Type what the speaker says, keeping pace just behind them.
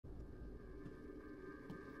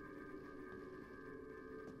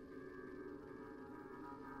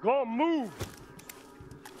Go move!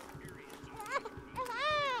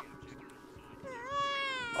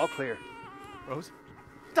 All clear. Rose?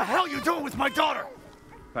 What the hell are you doing with my daughter?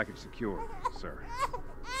 Package secure, sir.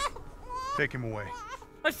 Take him away.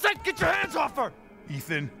 I said get your hands off her!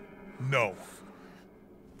 Ethan, no.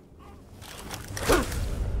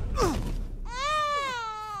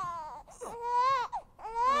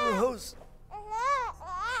 Rose.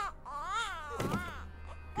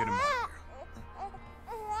 Get him out.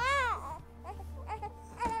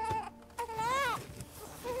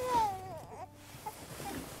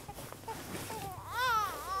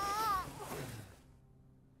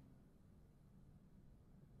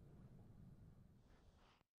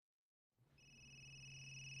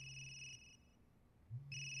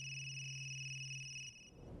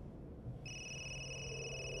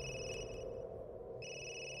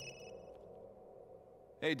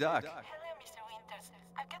 Hey, Doc. Hello, Mr. Winters.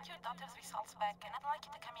 I've got your daughter's results back, and I'd like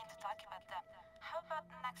you to come in to talk about them. How about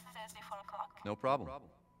next Thursday, 4 o'clock? No problem.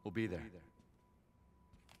 We'll be there.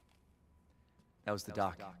 That was the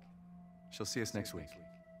doc. She'll see us next week.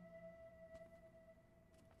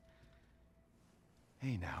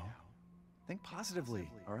 Hey, now. Think positively,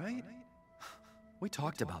 all right? We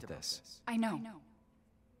talked about this. I know.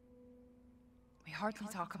 We hardly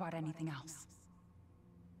talk about anything else.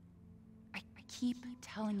 I keep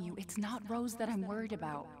telling you, it's not Rose that I'm worried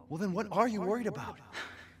about. Well, then what are you worried about?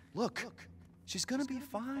 Look, she's gonna be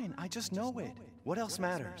fine. I just know it. What else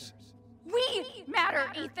matters? We matter,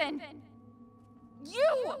 Ethan!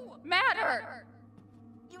 You matter!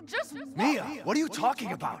 You just Mia, what are you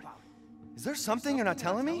talking about? Is there something you're not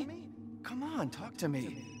telling me? Come on, talk to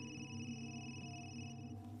me.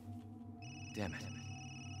 Damn it.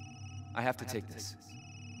 I have to take this.